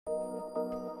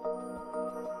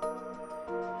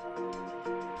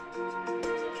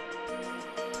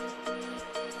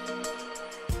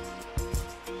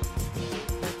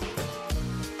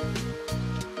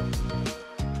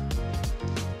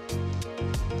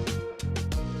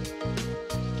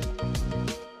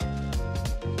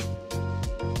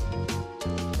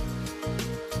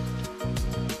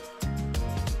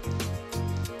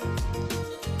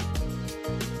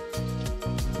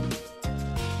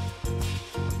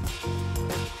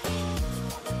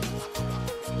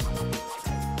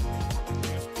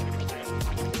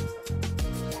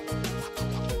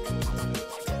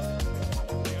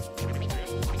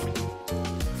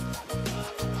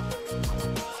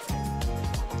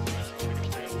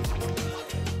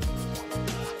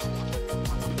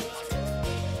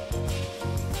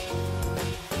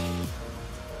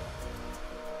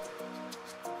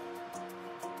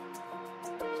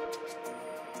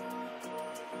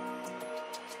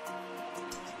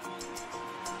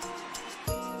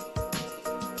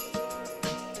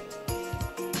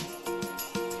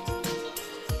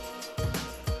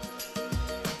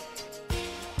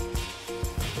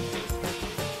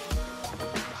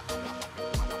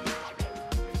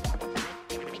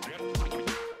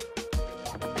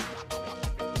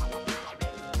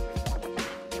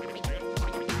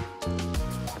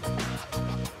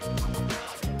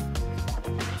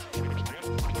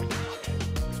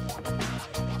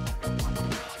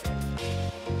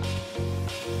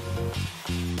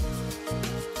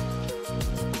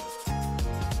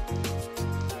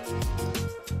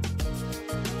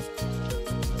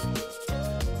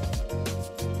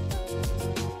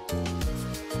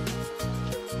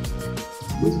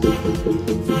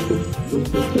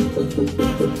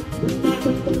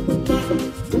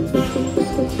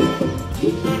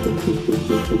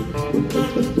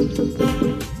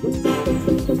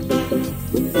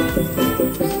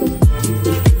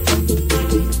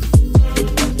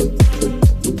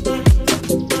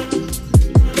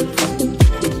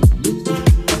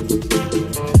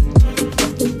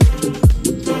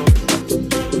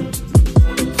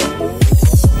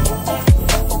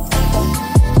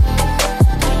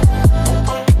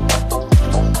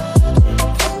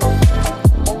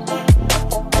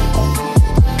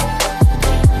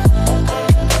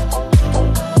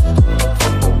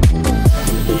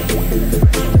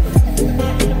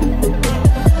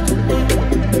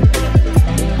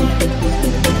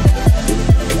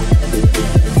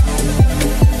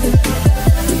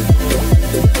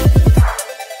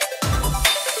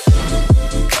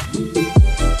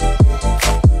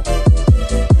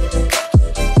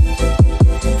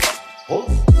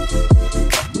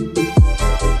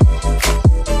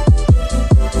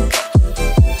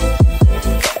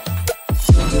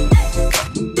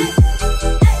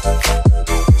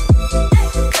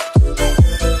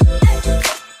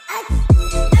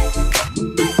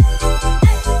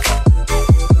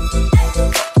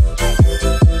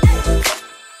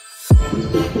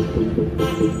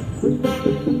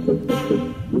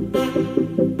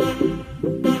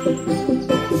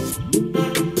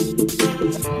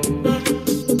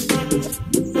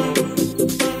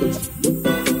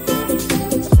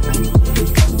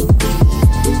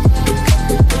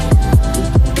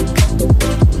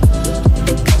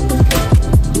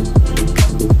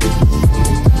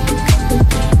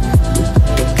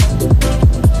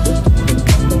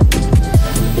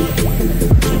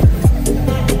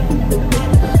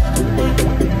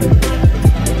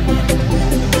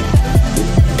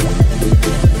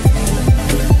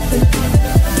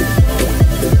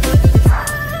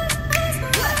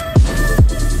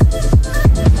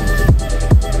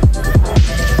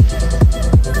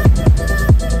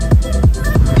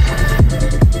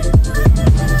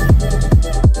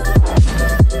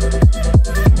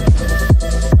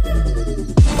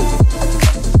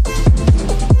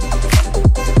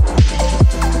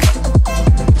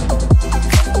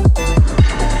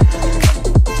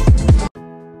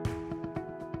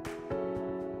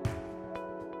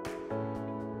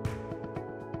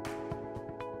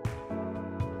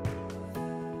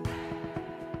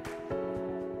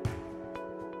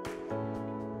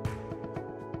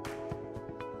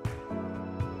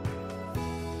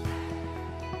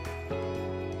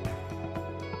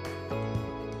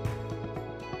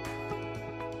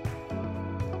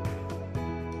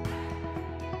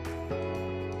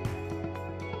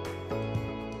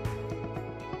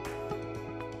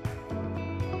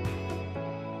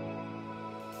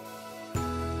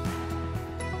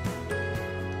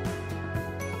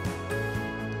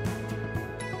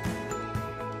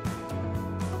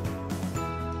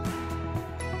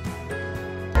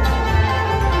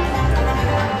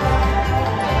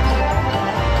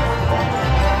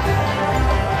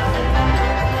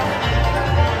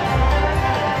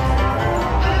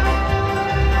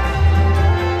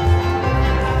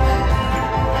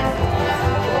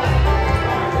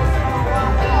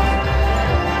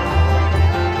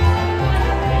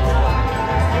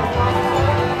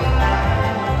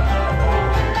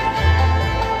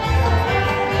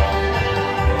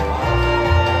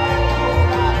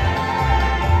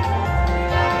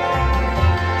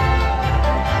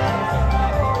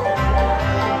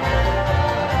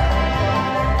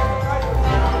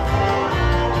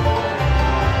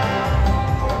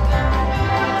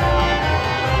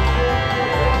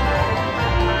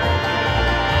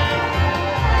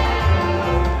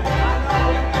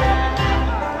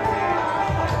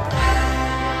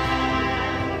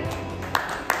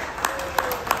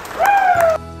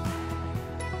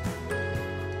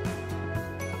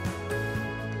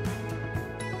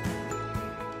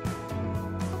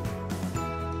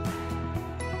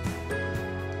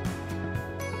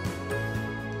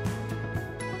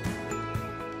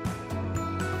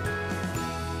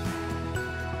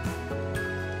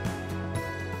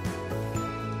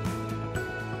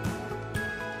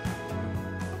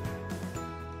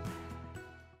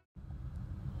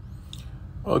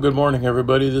Well, good morning,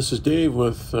 everybody. This is Dave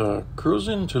with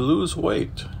Cruising to Lose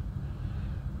Weight.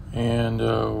 And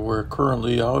we're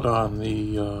currently out on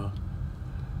the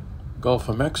Gulf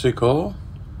of Mexico,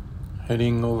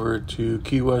 heading over to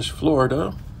Key West,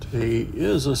 Florida. Today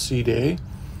is a sea day.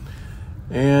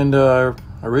 And I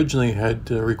originally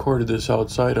had recorded this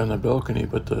outside on the balcony,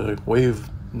 but the wave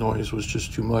noise was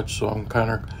just too much, so I'm kind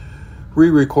of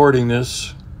re-recording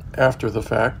this after the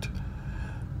fact.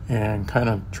 and kind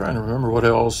of trying to remember what I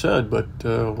all said, but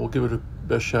we'll give it a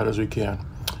best shot as we can.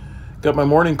 Got my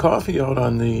morning coffee out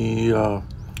on the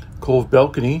Cove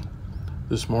balcony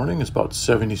this morning. It's about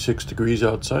 76 degrees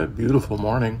outside. Beautiful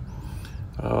morning.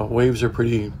 Waves are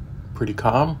pretty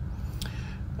calm.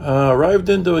 Arrived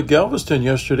into Galveston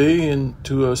yesterday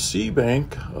into a sea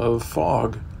bank of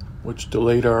fog, which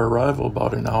delayed our arrival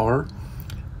about an hour.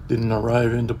 Didn't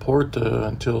arrive into port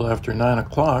until after 9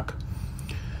 o'clock.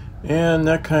 And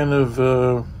that kind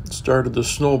of started the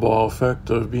snowball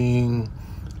effect of being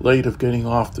late of getting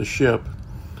off the ship.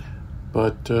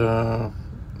 But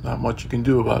not much you can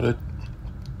do about it.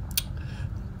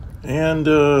 And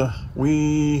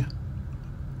we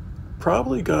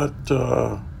probably got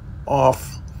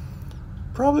off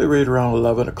probably right around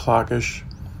 11 o'clock-ish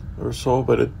or so,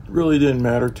 but it really didn't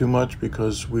matter too much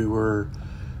because we were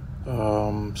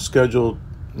scheduled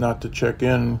not to check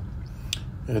in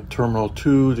at Terminal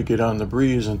 2 to get on the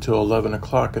breeze until 11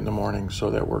 o'clock in the morning, so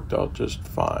that worked out just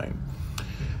fine.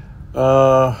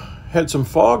 Had some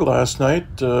fog last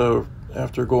night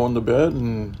after going to bed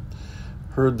and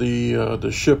heard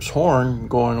the ship's horn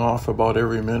going off about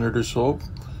every minute or so.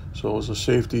 So it was a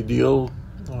safety deal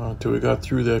till we got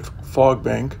through that fog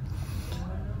bank.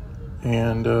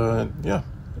 And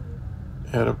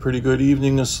had a pretty good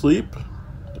evening of sleep.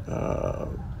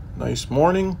 Nice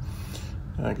morning.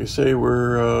 Like I say,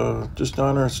 we're just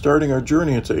starting our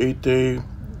journey. It's an 8-day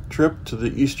trip to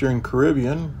the Eastern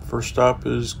Caribbean. First stop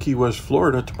is Key West,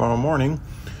 Florida tomorrow morning.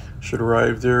 Should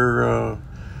arrive there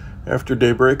after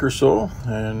daybreak or so,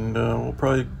 and we'll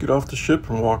probably get off the ship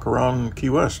and walk around Key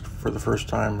West for the first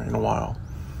time in a while.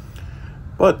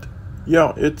 But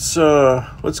yeah, it's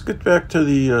let's get back to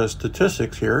the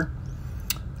statistics here.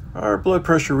 Our blood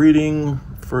pressure reading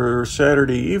for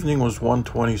Saturday evening was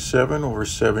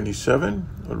 127/77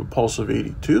 with a pulse of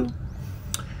 82.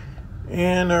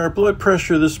 And our blood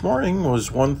pressure this morning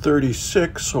was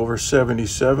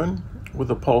 136/77 with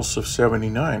a pulse of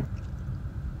 79.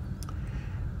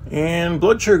 And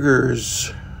blood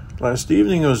sugars last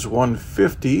evening was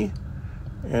 150,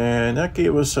 and that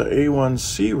gave us a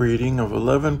A1C rating of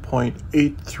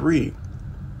 11.83.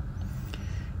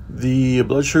 The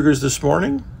blood sugars this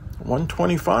morning,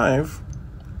 125,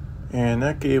 and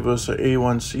that gave us a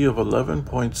A1C of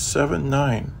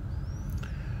 11.79.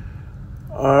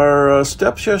 Our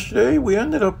steps yesterday, we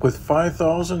ended up with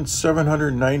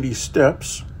 5,790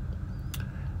 steps.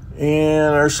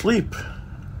 And our sleep,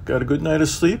 got a good night of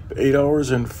sleep, 8 hours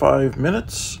and 5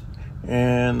 minutes.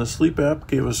 And the sleep app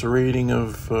gave us a rating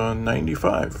of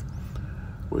 95,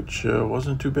 which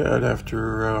wasn't too bad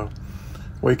after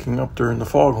waking up during the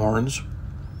foghorns.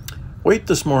 Weight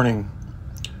this morning,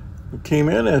 we came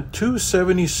in at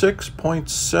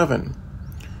 276.7.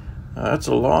 That's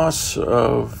a loss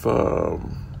of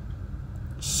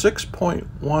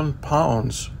 6.1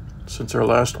 pounds since our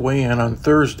last weigh-in on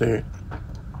Thursday.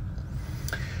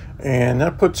 And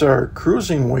that puts our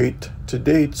cruising weight to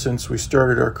date since we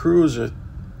started our cruise at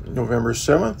November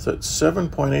 7th at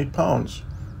 7.8 pounds.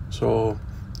 So,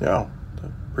 yeah,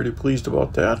 pretty pleased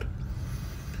about that.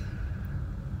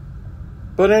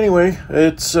 But anyway,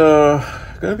 it's going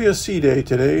to be a sea day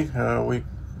today. We're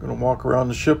going to walk around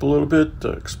the ship a little bit,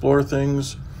 explore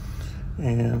things,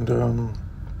 and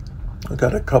I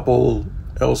got a couple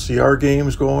LCR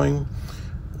games going.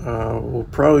 We'll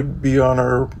probably be on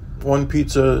our one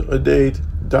pizza a day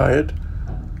diet.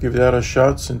 Give that a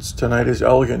shot since tonight is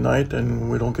Elegant night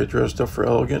and we don't get dressed up for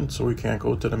Elegant, so we can't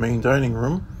go to the main dining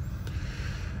room.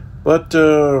 But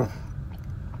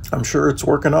I'm sure it's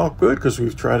working out good because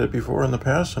we've tried it before in the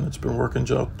past and it's been working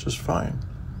just fine.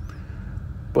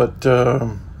 But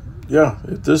yeah,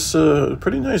 this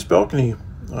pretty nice balcony,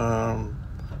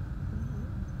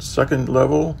 second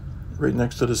level, right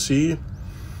next to the sea,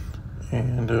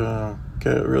 and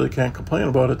really can't complain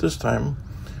about it this time.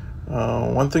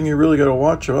 One thing you really got to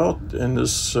watch about in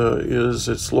this is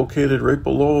it's located right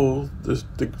below the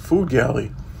food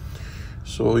galley.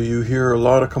 So you hear a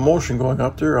lot of commotion going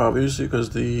up there, obviously,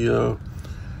 because the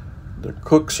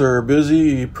cooks are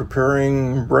busy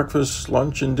preparing breakfast,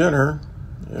 lunch, and dinner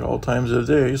at all times of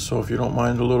the day. So if you don't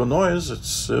mind a little noise,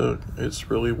 it's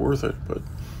really worth it. But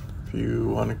if you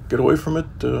want to get away from it,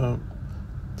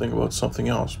 think about something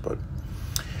else. But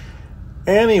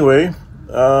anyway,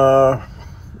 yeah,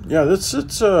 it's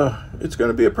going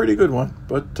to be a pretty good one.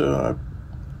 But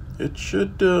it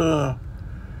should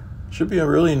be a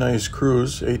really nice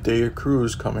cruise, 8-day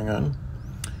cruise coming on.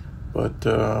 But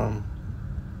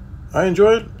I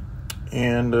enjoy it,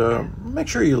 and make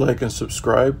sure you like and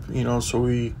subscribe, so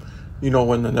you know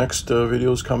when the next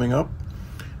video is coming up.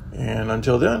 And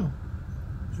until then,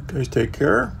 you guys take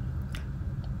care.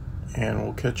 and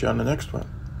we'll catch you on the next one.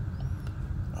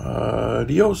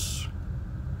 Adios.